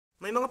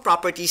May mga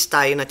properties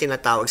tayo na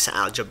tinatawag sa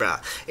algebra.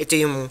 Ito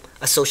yung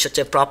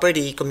associative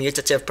property,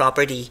 commutative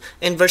property,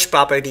 inverse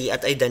property,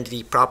 at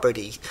identity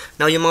property.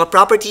 Now, yung mga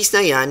properties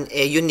na yan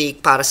unique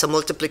para sa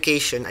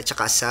multiplication at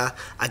saka sa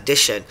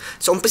addition.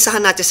 So,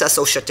 umpisahan natin sa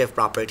associative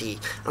property.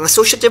 Ang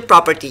associative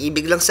property,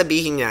 ibig lang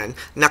sabihin yan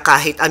na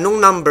kahit anong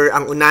number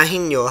ang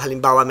unahin nyo,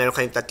 halimbawa meron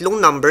kayong tatlong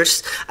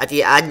numbers at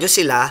i-add nyo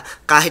sila,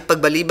 kahit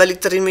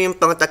pagbalik-baliktarin mo yung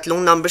mga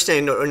tatlong numbers na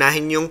yun or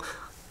unahin yung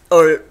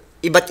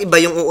iba't iba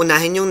yung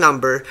uunahin yung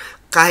number,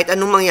 kahit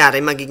anong mangyari,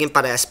 magiging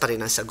parehas pa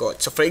rin ang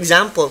sagot. So, for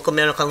example, kung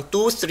meron kang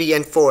 2, 3,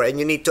 and 4, and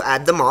you need to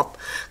add them up,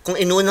 kung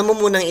inuna mo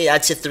munang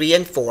i-add si 3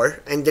 and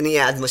 4, and then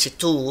i-add mo si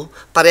 2,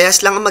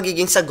 parehas lang ang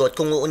magiging sagot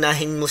kung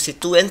uunahin mo si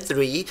 2 and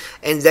 3,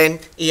 and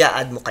then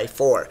i-add mo kay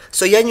 4.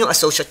 So, yan yung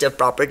associative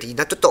property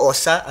na totoo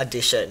sa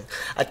addition.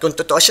 At kung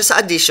totoo siya sa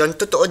addition,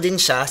 totoo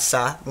din siya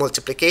sa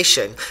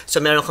multiplication.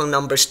 So, meron kang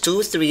numbers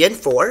 2, 3, and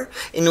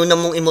 4, inuna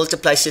mong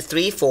i-multiply si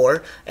 3,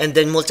 4, and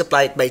then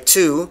multiply it by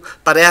 2,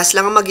 parehas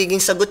lang ang magiging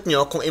sagot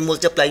nyo kung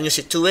i-multiply nyo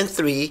si 2 and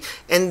 3,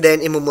 and then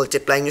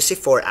i-multiply nyo si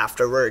 4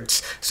 afterwards.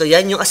 So,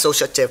 yan yung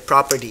associative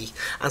property.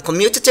 Ang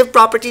commutative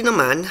property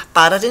naman,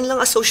 para rin lang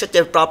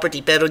associative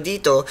property, pero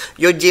dito,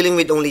 you're dealing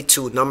with only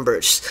two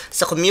numbers.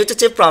 Sa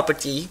commutative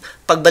property,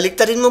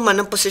 pagbaliktarin mo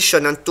man ang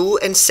posisyon ng 2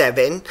 and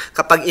 7,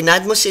 kapag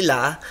in-add mo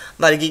sila,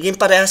 magiging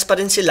parehas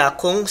pa rin sila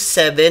kung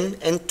 7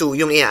 and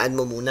 2 yung i-add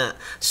mo muna.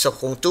 So,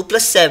 kung 2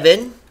 plus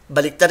 7,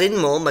 baliktarin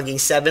mo, maging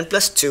 7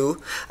 plus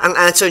 2, ang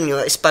answer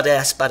nyo is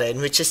parehas pa rin,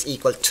 which is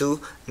equal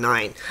to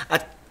 9.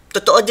 At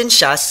totoo din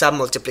siya sa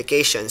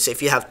multiplication. So,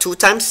 if you have 2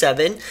 times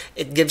 7,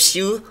 it gives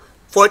you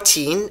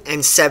 14,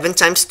 and 7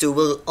 times 2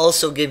 will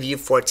also give you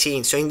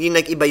 14. So, hindi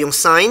nag-iba yung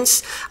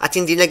signs, at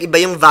hindi nag-iba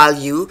yung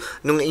value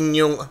ng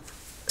inyong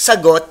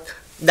sagot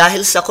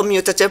dahil sa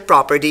commutative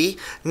property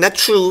na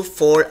true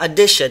for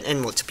addition and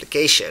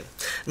multiplication.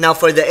 Now,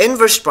 for the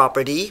inverse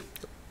property,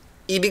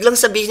 ibig lang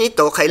sabihin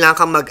nito, kailangan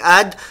kang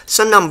mag-add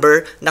sa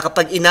number na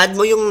kapag in-add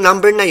mo yung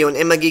number na yun,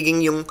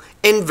 magiging yung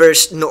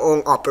inverse noong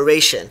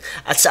operation.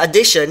 At sa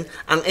addition,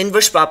 ang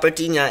inverse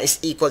property niya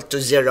is equal to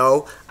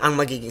 0 ang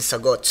magiging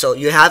sagot. So,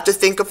 you have to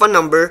think of a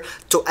number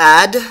to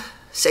add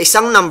sa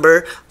isang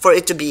number for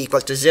it to be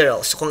equal to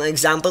 0. So, kung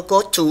example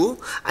ko, 2,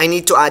 I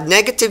need to add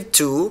negative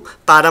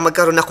 2 para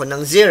magkaroon ako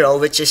ng 0,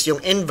 which is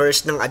yung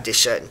inverse ng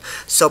addition.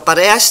 So,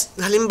 parehas,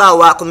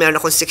 halimbawa, kung meron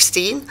akong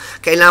 16,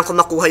 kailangan ko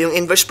makuha yung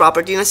inverse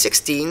property ng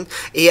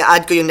 16,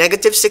 i-add ko yung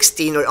negative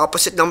 16 or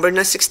opposite number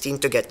ng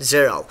 16 to get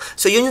 0.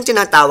 So, yun yung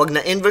tinatawag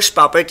na inverse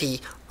property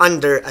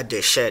under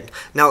addition.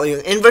 Now, yung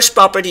inverse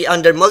property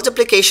under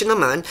multiplication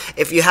naman,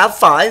 if you have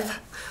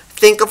 5,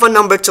 think of a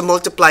number to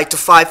multiply to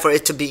 5 for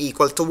it to be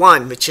equal to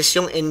 1, which is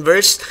yung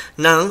inverse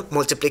ng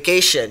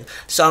multiplication.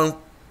 So, ang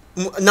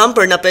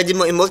number na pwede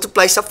mo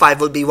i-multiply sa 5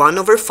 will be 1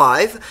 over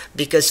 5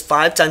 because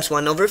 5 times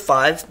 1 over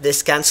 5, this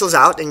cancels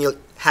out and you'll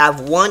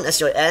have 1 as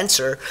your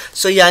answer.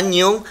 So, yan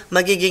yung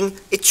magiging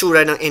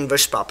itsura ng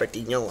inverse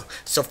property nyo.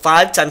 So,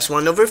 5 times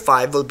 1 over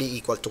 5 will be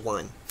equal to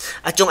 1.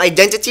 At yung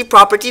identity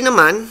property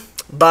naman,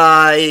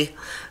 by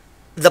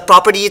the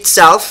property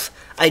itself,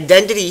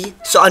 identity,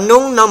 so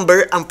anong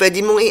number ang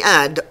pwede mong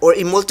i-add or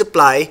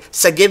i-multiply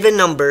sa given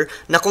number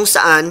na kung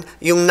saan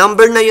yung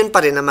number na yun pa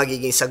rin ang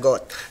magiging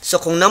sagot.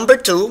 So, kung number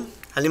 2,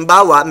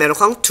 halimbawa, meron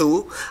kang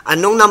 2,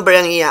 anong number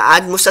ang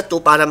i-add mo sa 2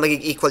 para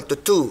maging equal to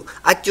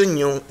 2? At yun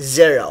yung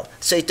 0.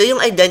 So, ito yung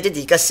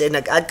identity kasi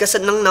nag-add ka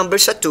ng number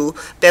sa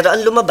 2, pero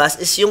ang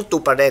lumabas is yung 2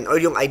 pa rin or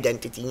yung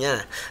identity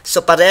niya. So,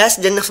 parehas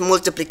din na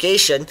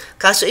multiplication,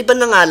 kaso iba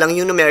na nga lang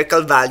yung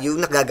numerical value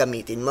na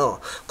gagamitin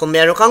mo. Kung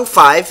meron kang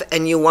 5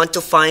 and you want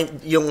to find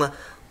yung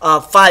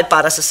 5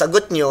 para sa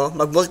sagot nyo,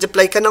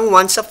 mag-multiply ka ng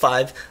 1 sa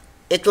 5,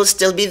 it will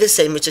still be the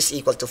same, which is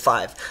equal to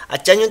 5.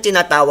 At yan yung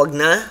tinatawag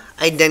na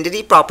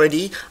identity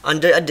property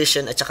under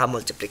addition at saka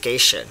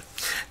multiplication.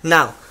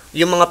 Now,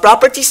 yung mga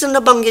properties na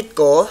nabanggit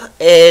ko,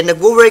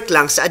 nagwo-work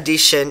lang sa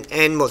addition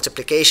and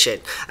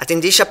multiplication. At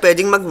hindi siya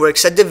pwedeng mag-work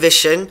sa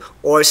division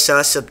or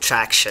sa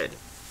subtraction.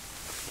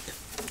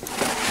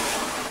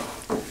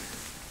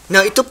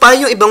 Now, ito pa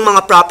yung ibang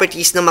mga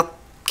properties na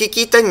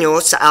kikita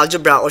nyo sa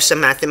algebra or sa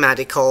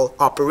mathematical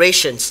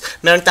operations.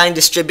 Meron tayong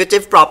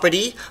distributive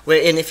property,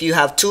 wherein if you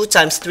have 2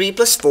 times 3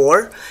 plus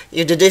 4,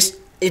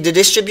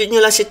 i-distribute nyo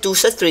lang si 2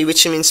 sa 3,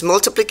 which means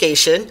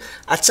multiplication,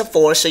 at sa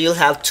 4, so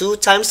you'll have 2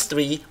 times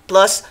 3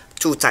 plus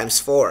 2 times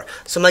 4.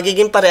 So,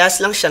 magiging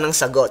parehas lang siya ng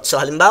sagot. So,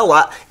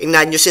 halimbawa,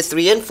 in-add nyo si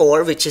 3 and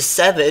 4, which is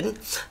 7.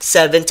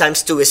 7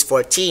 times 2 is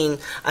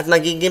 14. At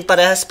magiging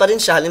parehas pa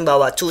rin siya,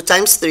 halimbawa, 2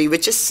 times 3,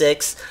 which is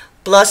 6,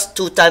 plus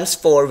 2 times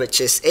 4,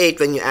 which is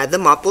 8. When you add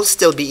them up, will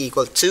still be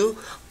equal to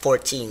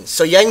 14.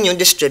 So, yan yung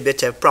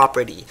distributive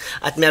property.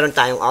 At meron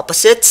tayong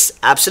opposites,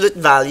 absolute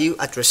value,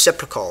 at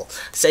reciprocal.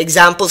 Sa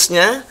examples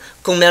niya,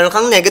 kung meron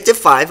kang negative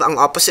 5, ang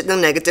opposite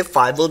ng negative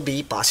 5 will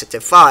be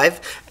positive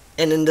 5.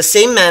 And in the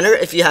same manner,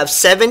 if you have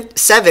 7,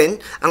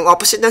 ang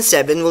opposite ng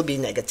 7 will be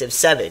negative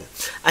 7.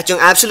 At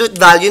yung absolute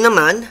value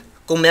naman,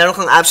 Kung meron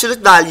kang absolute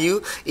value,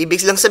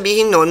 ibig lang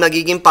sabihin nun,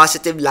 magiging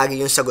positive lagi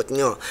yung sagot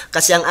nyo.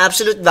 Kasi ang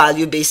absolute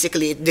value,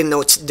 basically, it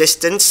denotes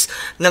distance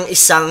ng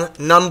isang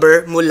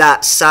number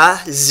mula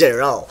sa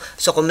 0.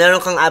 So, kung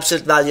meron kang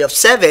absolute value of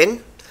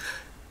 7,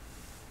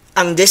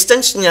 ang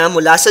distance niya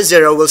mula sa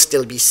 0 will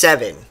still be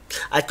 7.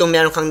 At kung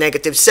meron kang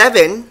negative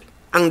 7,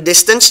 ang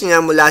distance niya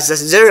mula sa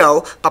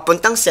 0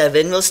 papuntang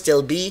 7 will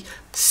still be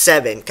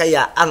 7.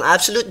 Kaya, ang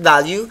absolute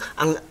value,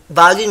 ang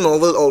value mo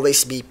will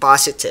always be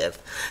positive.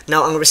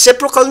 Now, ang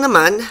reciprocal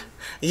naman,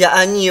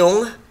 yaan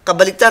yung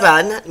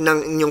kabaliktaran ng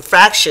inyong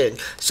fraction.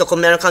 So, kung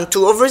meron kang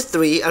 2 over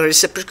 3, ang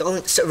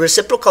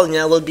reciprocal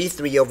niya will be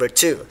 3 over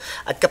 2.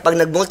 At kapag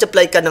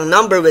nag-multiply ka ng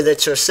number with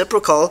its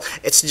reciprocal,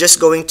 it's just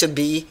going to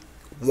be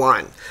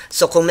 1.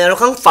 So, kung meron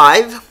kang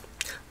 5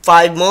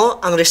 mo,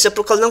 ang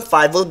reciprocal ng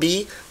 5 will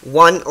be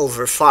 1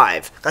 over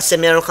 5. Kasi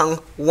meron kang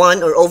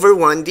 1 or over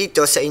 1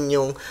 dito sa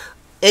inyong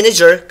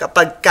integer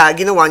kapag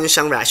ginawa nyo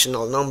siyang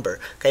rational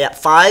number. Kaya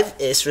 5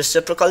 is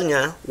reciprocal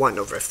niya 1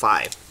 over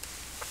 5.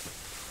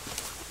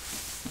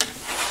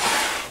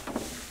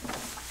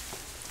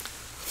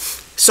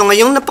 So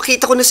ngayong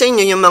napakita ko na sa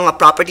inyo yung mga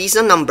properties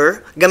ng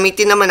number,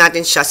 gamitin naman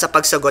natin siya sa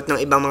pagsagot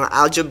ng ibang mga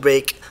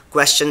algebraic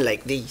question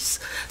like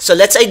these. So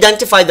let's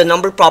identify the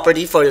number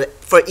property for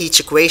each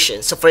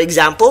equation. So for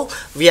example,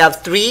 we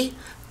have 3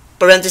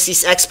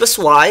 parentheses x plus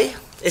y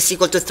is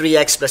equal to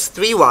 3x plus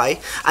 3y.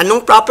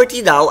 Anong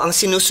property daw ang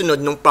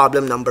sinusunod ng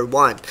problem number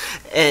 1?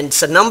 And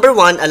sa number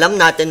 1, alam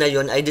natin na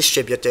yun ay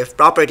distributive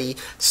property.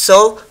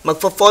 So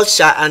magpo-fall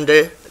siya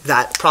under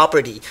that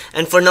property.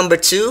 And for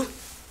number 2,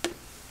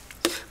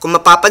 kung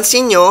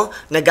mapapansin nyo,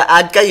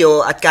 nag-a-add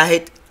kayo at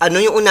kahit ano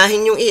yung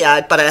unahin yung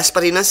i-add, parehas pa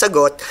rin ang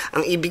sagot,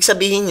 ang ibig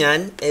sabihin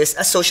yan is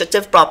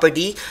associative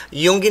property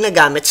yung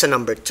ginagamit sa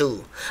number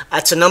 2.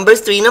 At sa number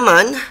 3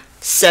 naman,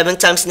 7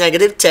 times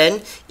negative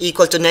 10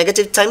 equal to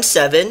negative times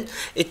 7.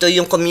 Ito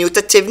yung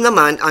commutative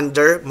naman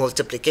under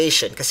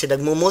multiplication. Kasi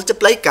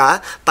nagmumultiply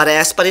ka,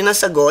 parehas pa rin ang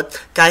sagot,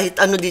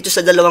 kahit ano dito sa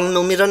dalawang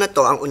numero na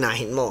to ang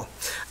unahin mo.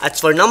 At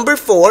for number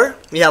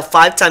 4, we have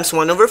 5 times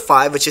 1 over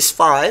 5, which is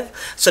 5.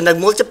 So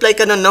nagmultiply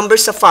ka ng number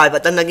sa 5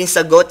 at ang naging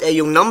sagot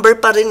ay yung number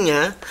pa rin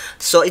niya.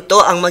 So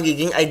ito ang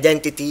magiging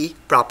identity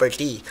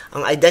property.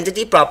 Ang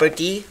identity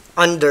property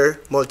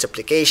under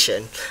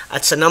multiplication.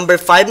 At sa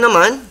number 5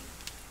 naman,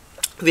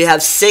 we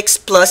have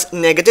 6 plus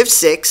negative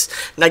 6.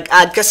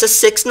 Nag-add ka sa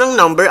 6 ng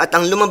number at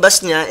ang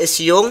lumabas niya is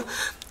yung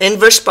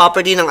inverse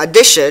property ng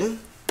addition.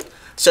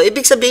 So,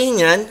 ibig sabihin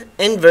yan,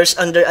 inverse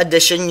under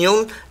addition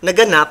yung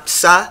naganap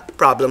sa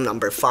problem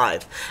number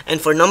 5.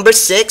 And for number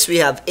 6, we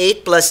have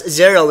 8 plus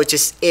 0, which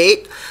is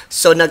 8.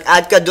 So,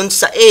 nag-add ka dun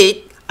sa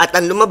 8 at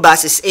ang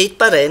lumabas is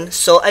 8 pa rin.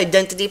 So,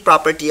 identity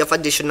property of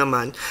addition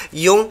naman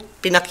yung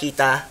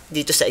pinakita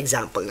dito sa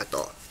example na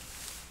to.